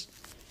always,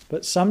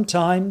 but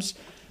sometimes.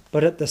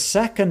 But at the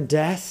second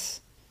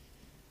death,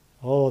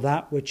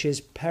 that which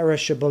is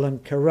perishable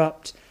and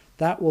corrupt,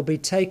 that will be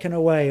taken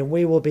away, and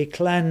we will be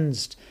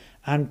cleansed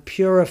and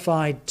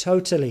purified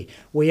totally.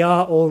 We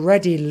are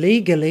already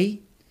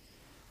legally,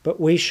 but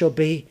we shall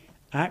be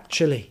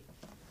actually.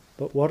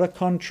 But what a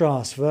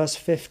contrast, verse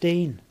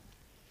 15.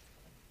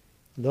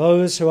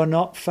 Those who are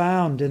not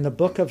found in the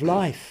book of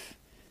life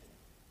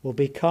will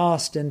be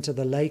cast into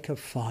the lake of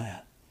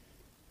fire.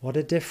 What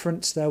a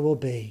difference there will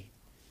be.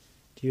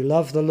 Do you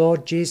love the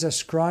Lord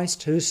Jesus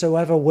Christ?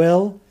 Whosoever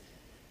will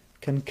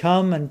can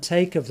come and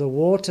take of the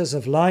waters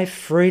of life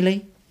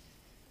freely.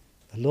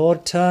 The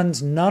Lord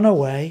turns none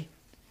away.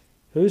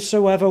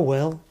 Whosoever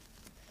will.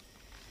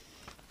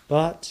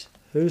 But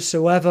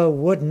whosoever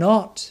would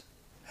not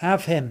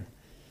have him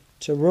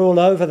to rule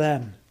over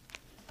them,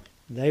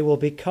 they will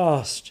be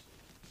cast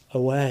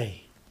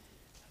away.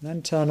 And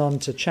then turn on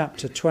to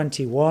chapter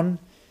 21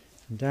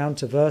 and down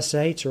to verse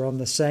 8, or on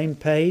the same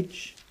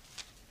page.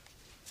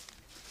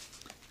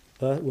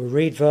 But we'll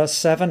read verse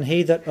 7.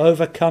 He that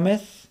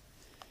overcometh,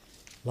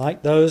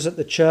 like those at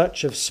the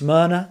church of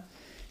Smyrna,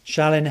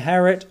 shall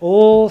inherit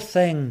all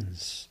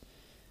things.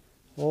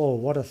 Oh,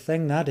 what a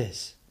thing that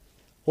is.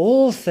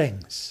 All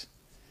things.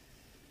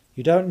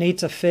 You don't need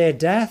to fear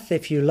death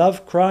if you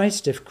love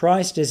Christ, if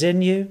Christ is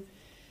in you.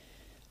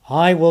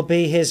 I will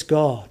be his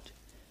God,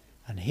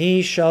 and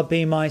he shall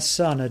be my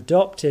son,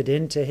 adopted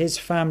into his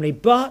family.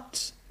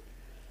 But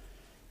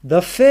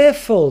the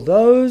fearful,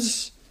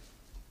 those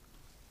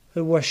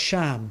who were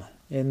sham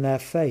in their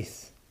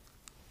faith,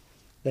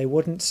 they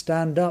wouldn't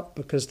stand up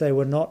because they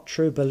were not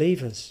true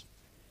believers.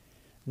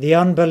 The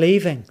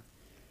unbelieving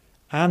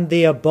and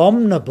the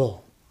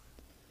abominable,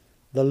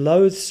 the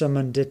loathsome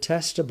and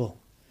detestable,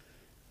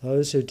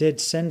 those who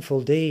did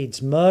sinful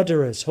deeds,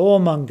 murderers,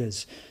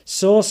 whoremongers,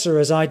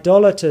 sorcerers,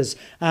 idolaters,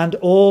 and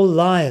all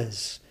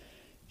liars,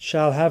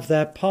 shall have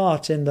their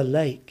part in the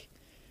lake,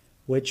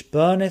 which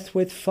burneth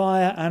with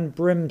fire and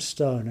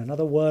brimstone.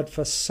 Another word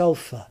for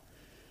sulphur.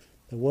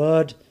 The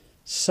word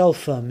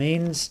sulphur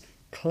means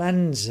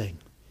cleansing,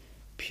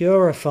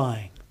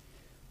 purifying,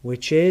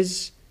 which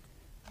is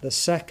the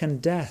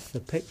second death. The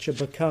picture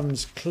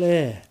becomes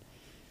clear.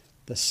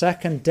 The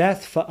second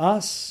death for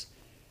us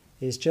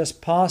is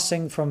just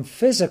passing from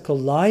physical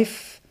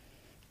life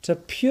to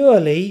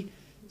purely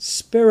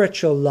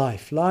spiritual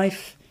life,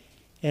 life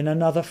in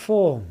another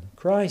form.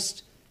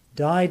 Christ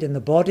died in the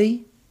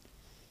body,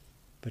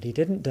 but he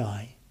didn't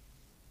die.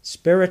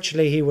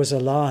 Spiritually, he was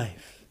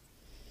alive.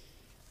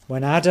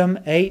 When Adam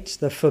ate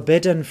the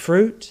forbidden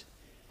fruit,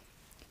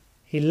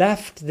 he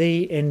left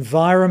the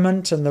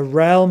environment and the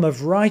realm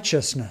of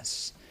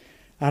righteousness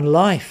and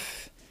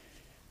life,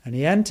 and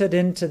he entered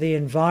into the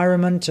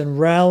environment and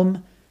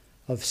realm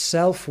of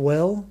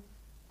self-will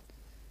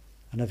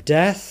and of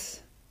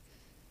death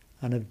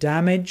and of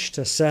damage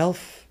to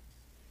self.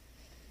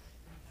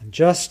 And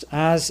just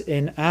as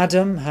in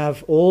Adam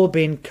have all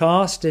been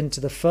cast into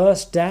the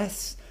first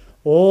death,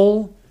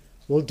 all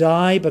will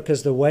die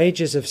because the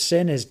wages of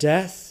sin is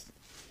death.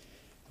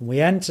 And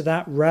we enter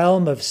that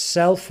realm of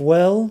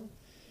self-will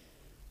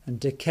and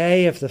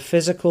decay of the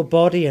physical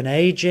body and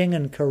aging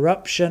and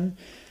corruption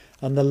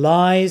and the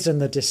lies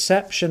and the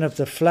deception of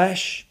the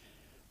flesh.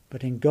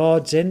 But in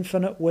God's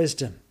infinite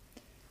wisdom,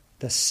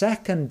 the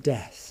second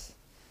death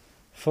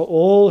for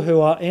all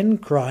who are in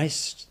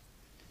Christ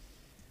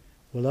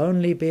will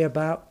only be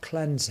about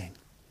cleansing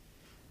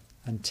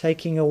and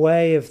taking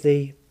away of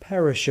the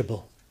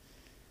perishable.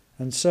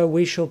 And so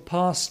we shall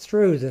pass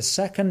through the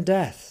second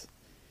death.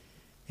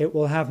 It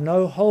will have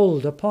no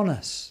hold upon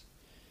us.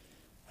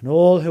 And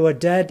all who are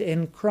dead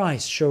in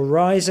Christ shall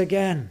rise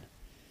again,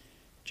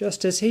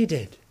 just as he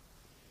did.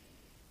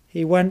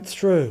 He went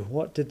through.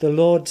 What did the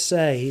Lord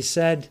say? He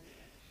said,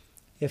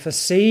 if a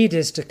seed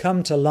is to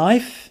come to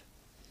life,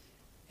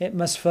 it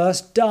must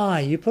first die.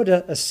 You put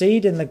a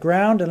seed in the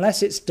ground,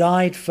 unless it's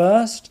died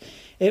first,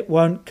 it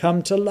won't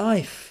come to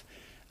life,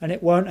 and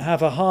it won't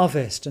have a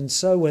harvest. And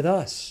so with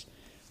us,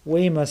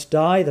 we must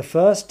die the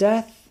first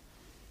death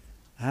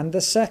and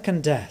the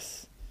second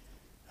death,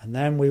 and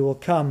then we will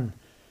come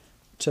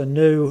to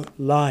new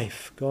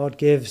life. God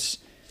gives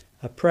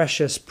a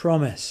precious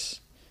promise.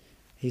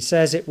 He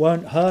says it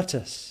won't hurt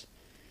us.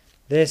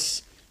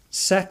 This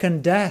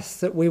second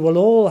death that we will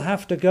all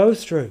have to go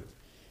through,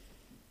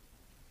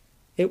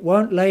 it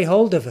won't lay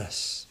hold of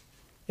us.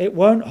 It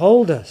won't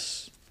hold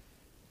us.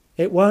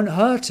 It won't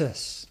hurt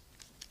us.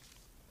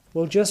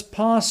 We'll just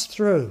pass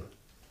through.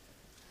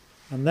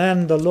 And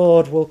then the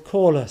Lord will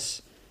call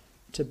us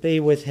to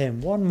be with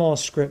him. One more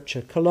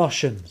scripture,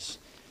 Colossians,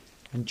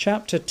 in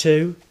chapter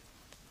 2.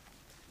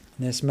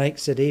 This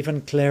makes it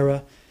even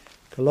clearer.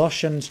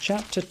 Colossians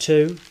chapter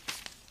 2.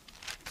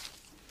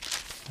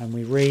 And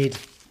we read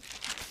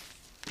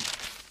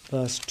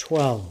verse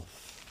 12.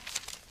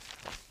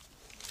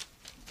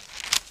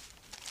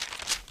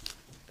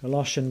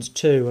 Colossians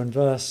 2 and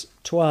verse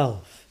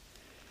 12.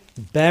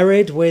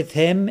 Buried with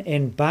him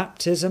in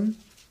baptism,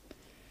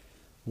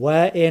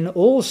 wherein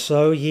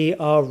also ye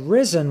are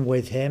risen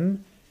with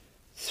him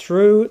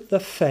through the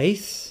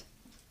faith,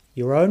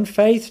 your own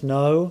faith?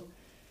 No,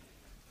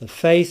 the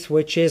faith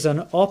which is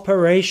an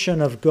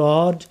operation of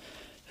God,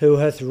 who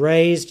hath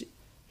raised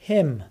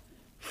him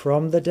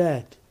from the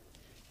dead.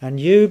 And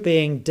you,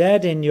 being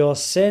dead in your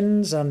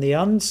sins and the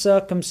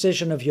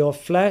uncircumcision of your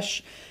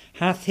flesh,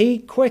 hath he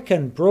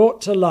quickened,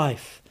 brought to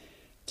life,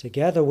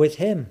 together with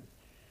him,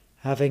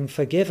 having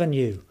forgiven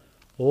you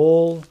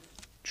all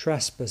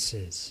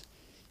trespasses.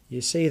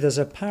 You see, there's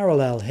a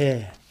parallel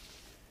here.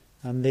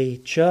 And the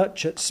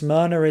church at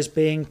Smyrna is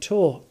being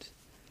taught,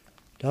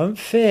 don't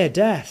fear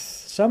death.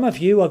 Some of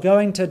you are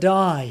going to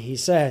die, he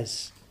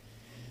says.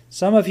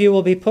 Some of you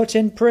will be put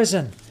in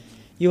prison.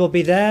 You will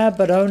be there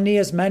but only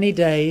as many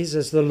days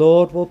as the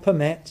Lord will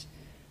permit.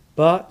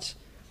 But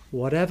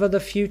whatever the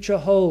future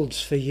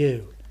holds for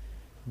you,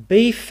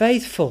 be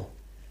faithful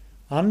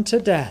unto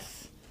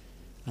death,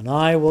 and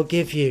I will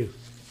give you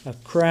a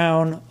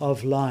crown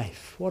of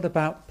life. What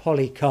about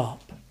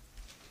Polycarp?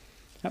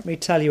 Let me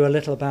tell you a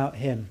little about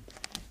him,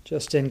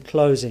 just in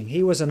closing.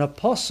 He was an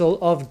apostle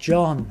of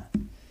John.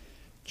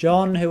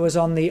 John, who was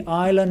on the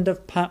island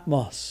of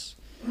Patmos.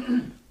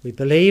 We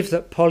believe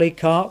that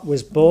Polycarp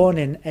was born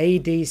in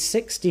AD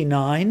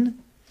 69,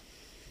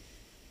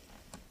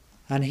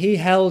 and he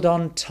held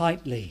on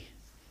tightly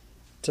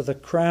to the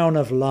crown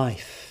of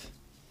life.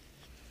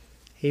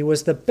 He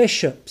was the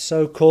bishop,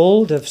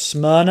 so-called, of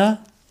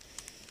Smyrna,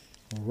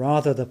 or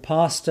rather the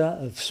pastor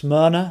of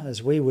Smyrna,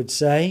 as we would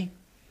say.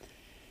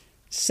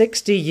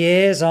 60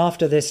 years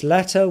after this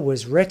letter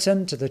was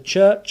written to the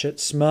church at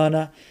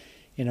Smyrna,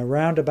 in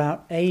around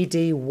about AD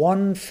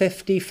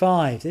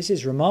 155. This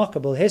is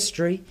remarkable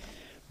history.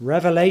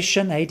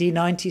 Revelation, AD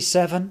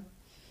 97.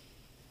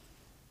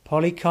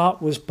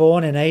 Polycarp was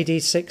born in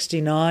AD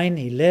 69.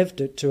 He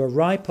lived to a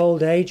ripe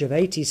old age of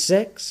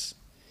 86.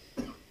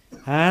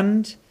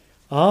 And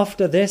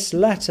after this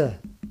letter,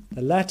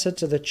 the letter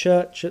to the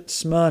church at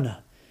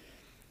Smyrna,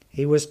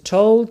 he was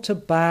told to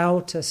bow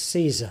to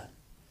Caesar.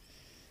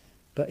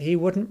 But he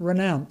wouldn't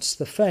renounce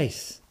the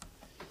faith.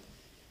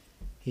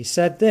 He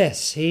said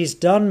this, he's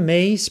done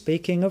me,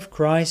 speaking of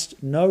Christ,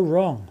 no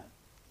wrong.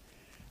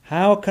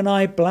 How can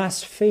I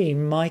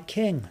blaspheme my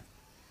king,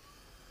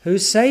 who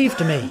saved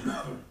me?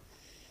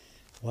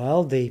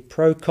 Well, the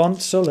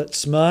proconsul at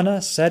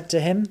Smyrna said to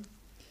him,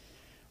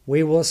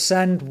 we will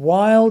send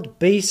wild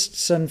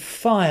beasts and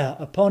fire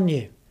upon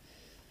you.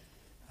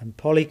 And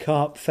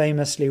Polycarp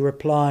famously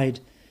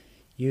replied,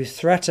 you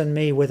threaten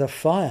me with a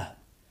fire,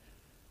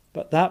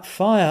 but that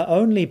fire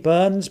only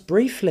burns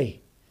briefly,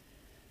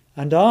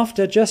 and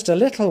after just a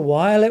little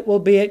while it will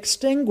be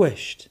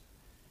extinguished.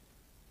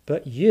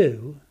 But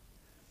you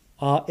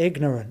are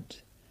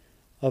ignorant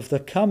of the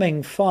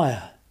coming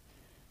fire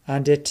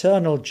and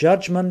eternal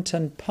judgment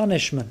and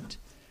punishment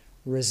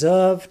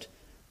reserved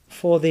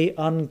for the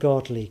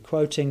ungodly,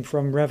 quoting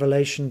from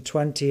Revelation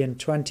 20 and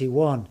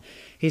 21.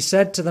 He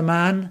said to the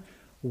man,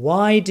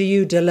 "Why do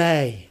you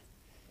delay?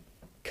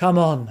 Come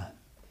on,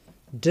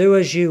 do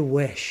as you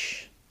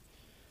wish."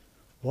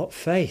 What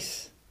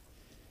faith!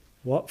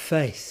 What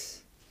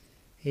faith!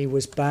 He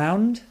was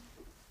bound.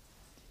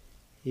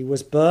 He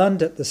was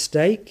burned at the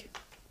stake.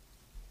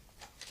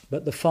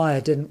 But the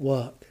fire didn't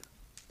work.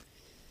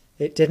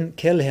 It didn't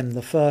kill him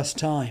the first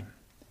time.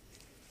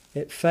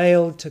 It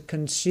failed to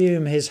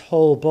consume his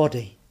whole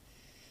body.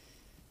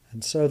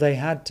 And so they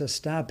had to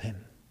stab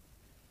him,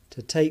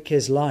 to take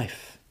his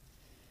life.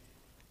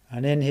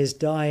 And in his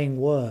dying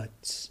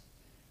words,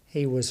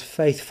 he was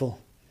faithful,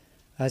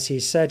 as he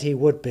said he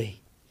would be.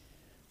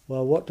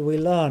 Well, what do we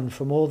learn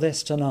from all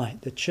this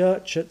tonight? The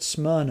church at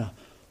Smyrna,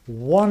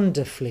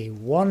 wonderfully,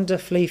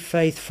 wonderfully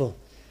faithful,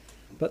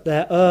 but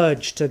their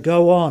urge to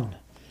go on.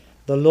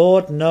 The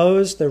Lord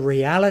knows the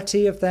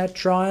reality of their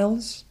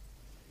trials.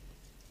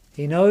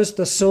 He knows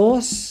the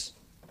source,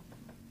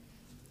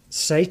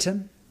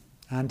 Satan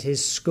and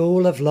his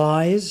school of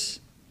lies,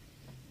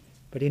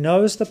 but he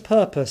knows the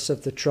purpose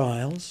of the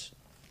trials.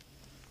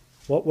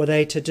 What were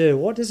they to do?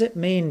 What does it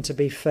mean to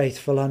be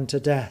faithful unto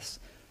death?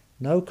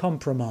 No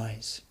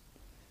compromise.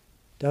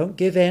 Don't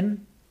give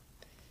in.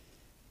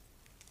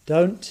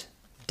 Don't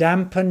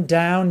dampen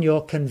down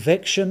your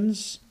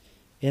convictions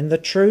in the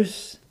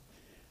truth.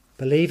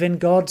 Believe in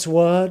God's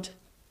word.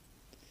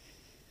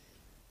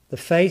 The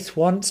faith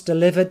once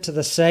delivered to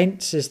the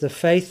saints is the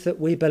faith that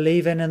we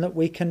believe in and that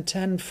we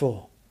contend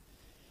for.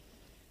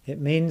 It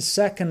means,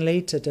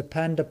 secondly, to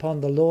depend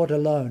upon the Lord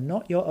alone,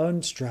 not your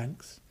own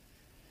strength.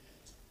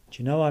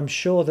 Do you know, I'm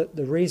sure that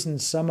the reason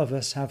some of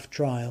us have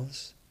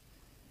trials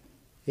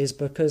is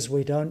because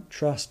we don't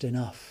trust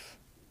enough.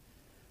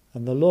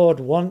 And the Lord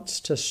wants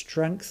to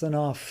strengthen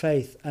our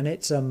faith, and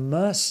it's a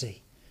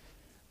mercy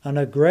and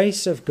a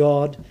grace of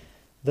God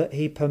that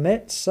he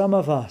permits some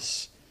of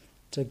us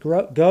to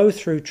go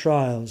through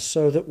trials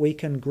so that we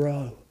can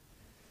grow,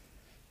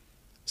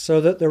 so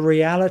that the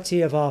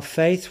reality of our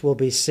faith will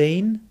be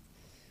seen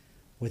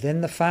within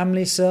the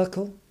family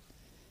circle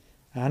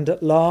and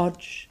at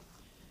large,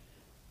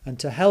 and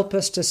to help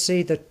us to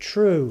see the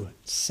true,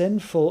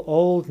 sinful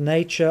old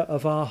nature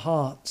of our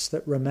hearts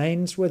that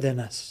remains within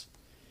us.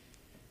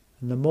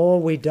 And the more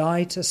we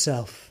die to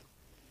self,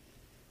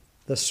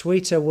 the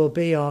sweeter will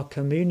be our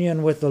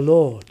communion with the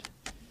Lord,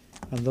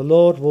 and the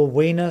Lord will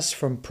wean us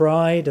from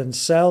pride and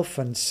self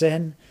and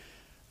sin,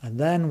 and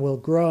then we'll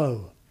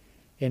grow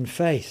in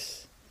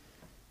faith.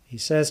 He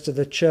says to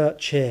the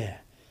church here,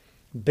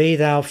 "Be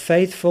thou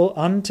faithful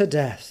unto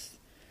death,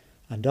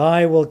 and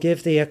I will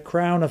give thee a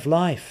crown of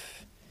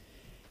life.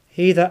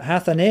 He that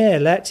hath an ear,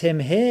 let him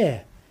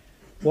hear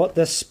what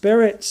the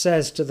Spirit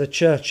says to the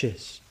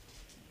churches.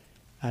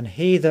 And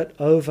he that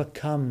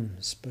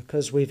overcomes,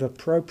 because we've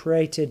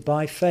appropriated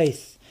by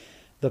faith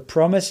the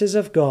promises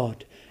of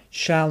God,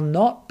 shall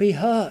not be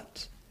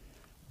hurt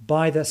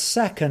by the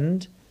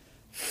second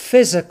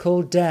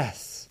physical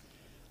death."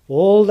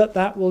 All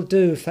that will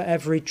do for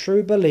every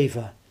true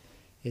believer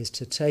is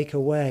to take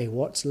away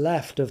what's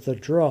left of the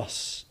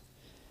dross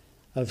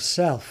of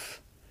self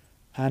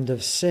and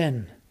of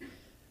sin,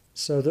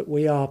 so that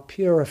we are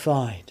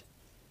purified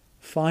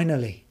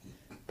finally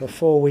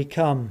before we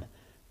come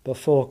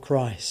before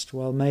Christ.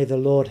 Well, may the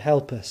Lord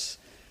help us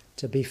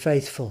to be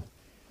faithful,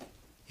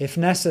 if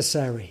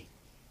necessary,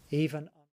 even